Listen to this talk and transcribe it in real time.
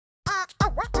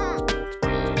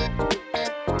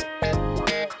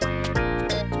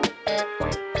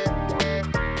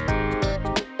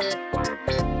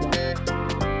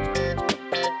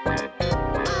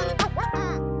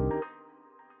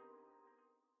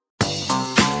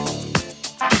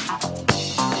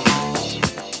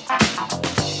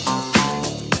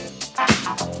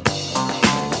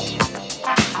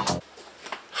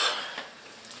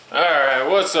Alright,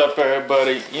 what's up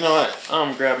everybody? You know what?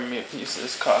 I'm grabbing me a piece of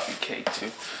this coffee cake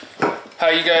too. How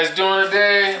you guys doing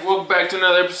today? Welcome back to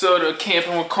another episode of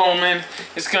Camping with Coleman.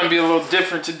 It's gonna be a little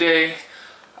different today.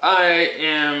 I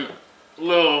am a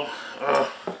little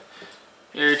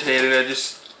irritated.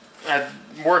 I'm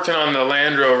working on the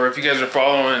Land Rover. If you guys are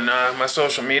following my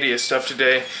social media stuff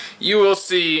today, you will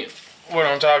see what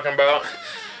I'm talking about.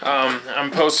 I'm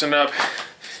posting up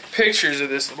pictures of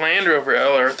this Land Rover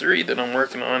LR3 that I'm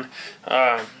working on.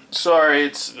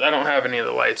 Sorry, I don't have any of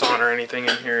the lights on or anything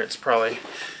in here. It's probably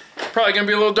gonna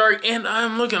be a little dark, and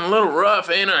I'm looking a little rough,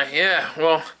 ain't I? Yeah,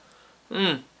 well,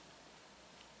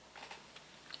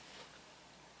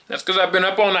 that's because I've been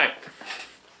up all night.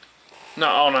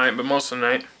 Not all night, but most of the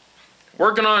night,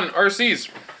 working on RCs.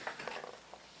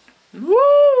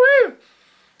 Woo!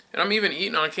 And I'm even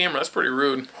eating on camera. That's pretty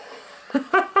rude.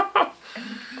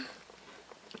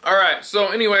 Alright, so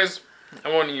anyways,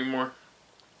 I want to eat more.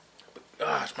 But,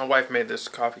 gosh, my wife made this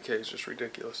coffee cake. It's just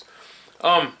ridiculous.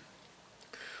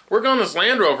 Working on this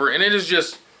Land Rover, and it is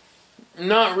just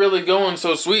not really going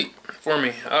so sweet for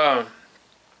me.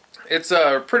 It's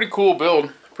a pretty cool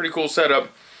build, pretty cool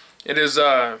setup. It is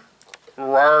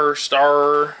raw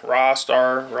star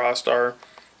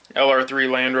LR3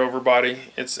 Land Rover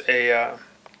body. It's a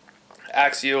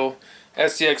AXIAL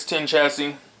SCX10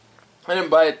 chassis. I didn't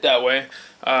buy it that way.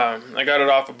 I got it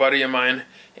off a buddy of mine,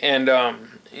 and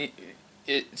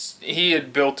he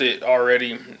had built it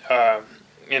already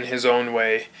in his own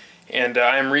way, and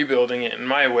I'm rebuilding it in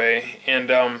my way, and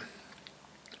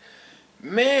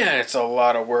man, it's a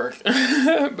lot of work.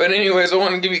 But anyways, I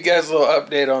want to give you guys a little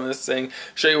update on this thing,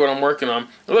 show you what I'm working on.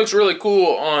 It looks really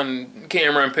cool on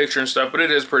camera and picture and stuff, but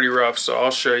it is pretty rough, so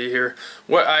I'll show you here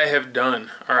what I have done.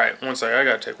 Alright, one second, I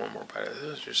gotta take one more bite of this.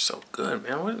 This is just so good,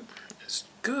 man. It's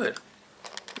good.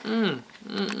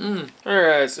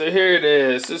 Alright, so here it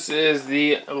is. This is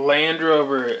the Land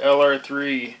Rover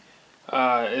LR3.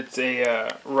 It's a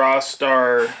raw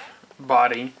star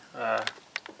body.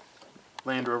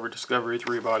 Land Rover Discovery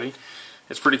 3 body.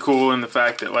 It's pretty cool in the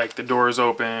fact that, like, the doors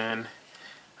open,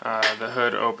 the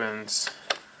hood opens,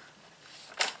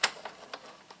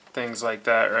 things like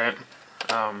that, right?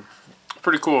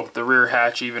 Pretty cool. The rear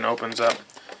hatch even opens up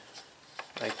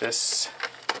like this.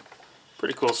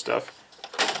 Pretty cool stuff.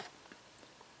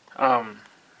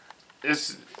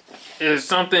 It's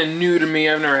something new to me.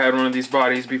 I've never had one of these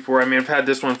bodies before. I mean, I've had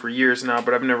this one for years now,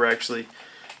 but I've never actually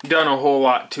done a whole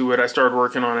lot to it. I started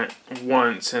working on it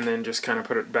once and then just kind of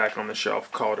put it back on the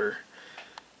shelf, called her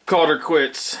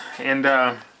quits, and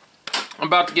I'm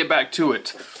about to get back to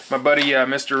it. My buddy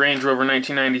Mr. Range Rover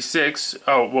 1996,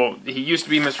 oh well, he used to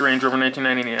be Mr. Range Rover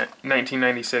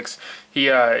 1996. He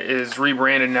is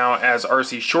rebranded now as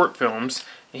RC Short Films.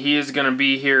 He is going to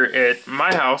be here at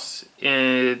my house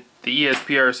in the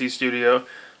ESPRC studio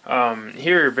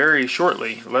here very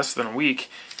shortly, less than a week,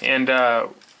 and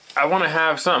I want to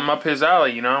have something up his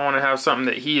alley, you know. I want to have something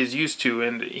that he is used to,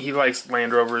 and he likes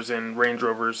Land Rovers and Range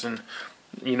Rovers and,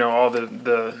 you know, all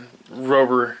the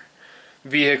Rover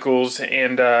vehicles,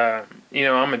 and you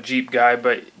know, I'm a Jeep guy,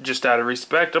 but just out of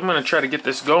respect, I'm going to try to get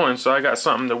this going, so I got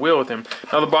something to wheel with him.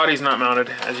 Now the body's not mounted,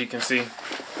 as you can see. You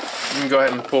can go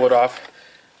ahead and pull it off.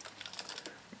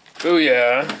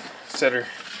 Booyah. Set her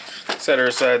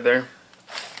aside there.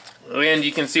 And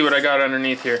you can see what I got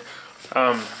underneath here.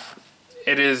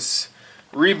 It is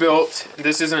rebuilt.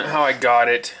 This isn't how I got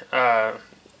it.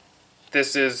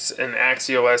 This is an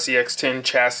AXIAL SCX10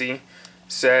 chassis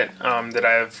set that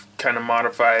I've kind of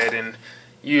modified and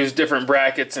used different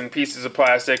brackets and pieces of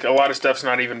plastic. A lot of stuff's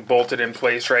not even bolted in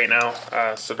place right now,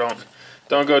 so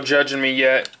don't go judging me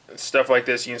yet. Stuff like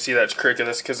this, you can see that's crick of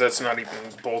this because that's not even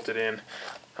bolted in.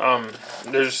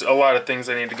 There's a lot of things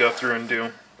I need to go through and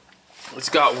do. It's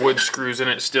got wood screws in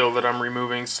it still that I'm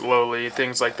removing slowly,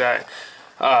 things like that.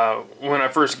 When I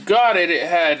first got it, it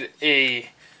had a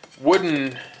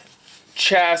wooden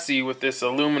chassis with this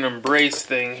aluminum brace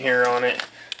thing here on it.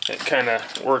 It kind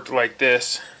of worked like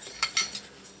this.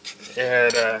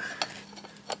 It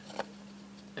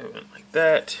went like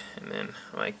that, and then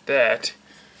like that.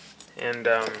 And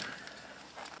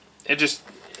it just,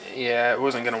 yeah, it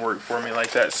wasn't going to work for me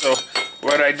like that. So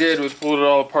what I did was pull it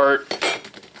all apart.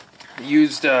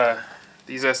 Used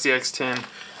these SCX10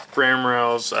 frame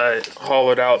rails. I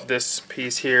hollowed out this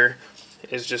piece here.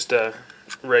 Is just a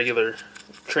regular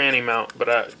tranny mount, but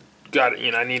I got it.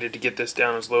 You know, I needed to get this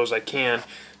down as low as I can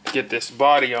to get this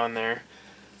body on there.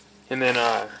 And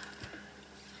then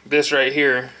this right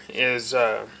here is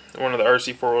one of the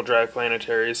RC 4-wheel drive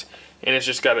Planetaries, and it's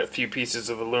just got a few pieces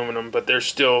of aluminum, but there's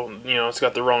still, you know, it's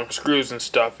got the wrong screws and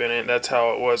stuff in it. That's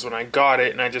how it was when I got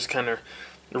it, and I just kind of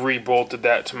rebolted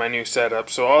that to my new setup.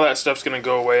 So all that stuff's going to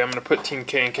go away. I'm going to put Team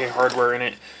K&K hardware in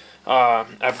it.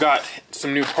 I've got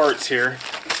some new parts here,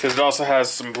 because it also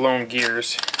has some blown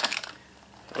gears,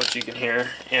 which you can hear,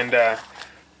 and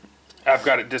I've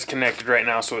got it disconnected right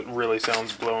now, so it really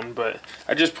sounds blown. But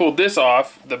I just pulled this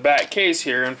off the back case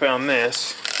here and found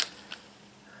this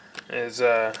is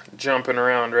jumping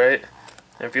around, right?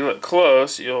 And if you look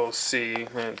close, you'll see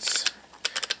it's,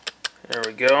 there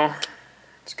we go.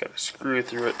 It's got a screw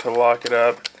through it to lock it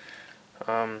up.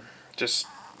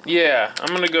 Yeah,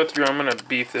 I'm gonna go through. I'm gonna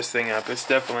beef this thing up. It's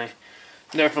definitely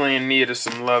in need of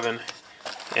some loving,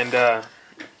 and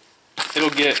it'll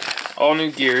get all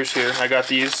new gears here. I got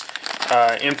these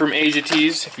in from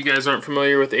AXIAL. If you guys aren't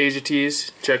familiar with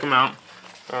AXIAL, check them out.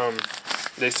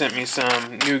 They sent me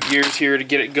some new gears here to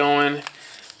get it going.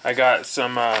 I got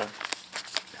some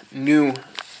new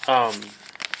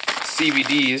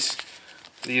CVDs.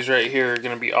 These right here are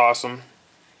going to be awesome.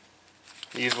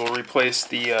 These will replace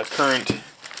the current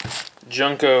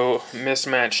Junko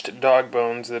mismatched dog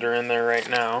bones that are in there right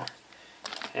now.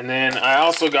 And then I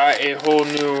also got a whole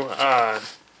new,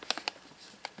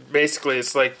 basically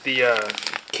it's like the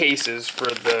cases for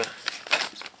the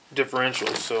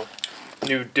differentials. So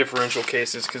new differential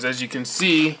cases, because as you can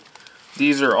see,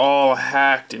 these are all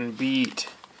hacked and beat,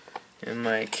 and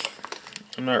like,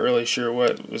 I'm not really sure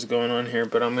what was going on here,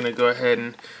 but I'm gonna go ahead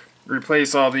and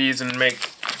replace all these and make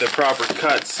the proper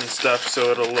cuts and stuff so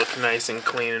it'll look nice and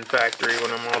clean and factory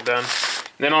when I'm all done.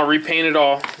 Then I'll repaint it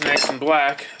all nice and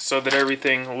black so that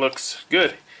everything looks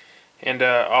good, and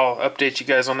I'll update you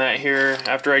guys on that here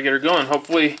after I get her going.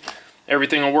 Hopefully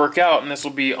everything will work out, and this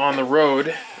will be on the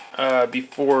road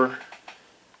before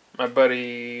my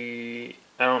buddy,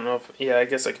 I don't know if, yeah, I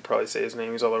guess I could probably say his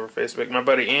name, he's all over Facebook. My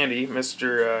buddy Andy,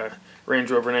 Mr. Range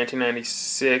Rover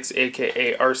 1996,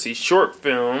 aka RC Short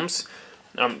Films.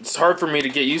 It's hard for me to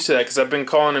get used to that because I've been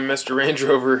calling him Mr. Range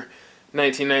Rover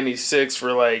 1996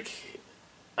 for like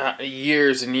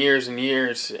years and years and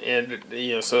years, and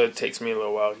you know, so it takes me a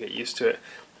little while to get used to it.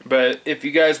 But if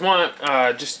you guys want,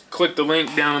 just click the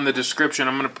link down in the description.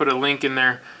 I'm going to put a link in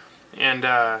there, and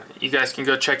you guys can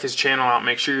go check his channel out.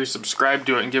 Make sure you subscribe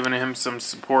to it and giving him some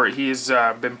support. He's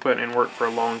been putting in work for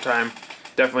a long time.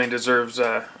 Definitely deserves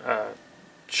a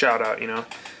shout out, you know.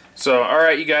 So,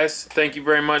 alright you guys, thank you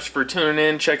very much for tuning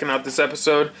in, checking out this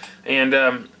episode, and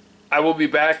I will be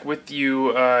back with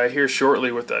you here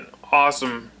shortly with an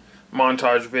awesome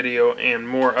montage video and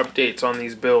more updates on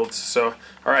these builds. So,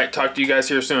 alright, talk to you guys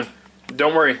here soon.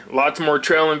 Don't worry, lots more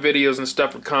trailing videos and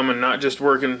stuff are coming, not just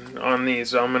working on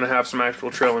these. So I'm going to have some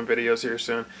actual trailing videos here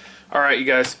soon. Alright you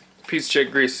guys, peace,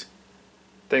 chick grease.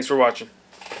 Thanks for watching.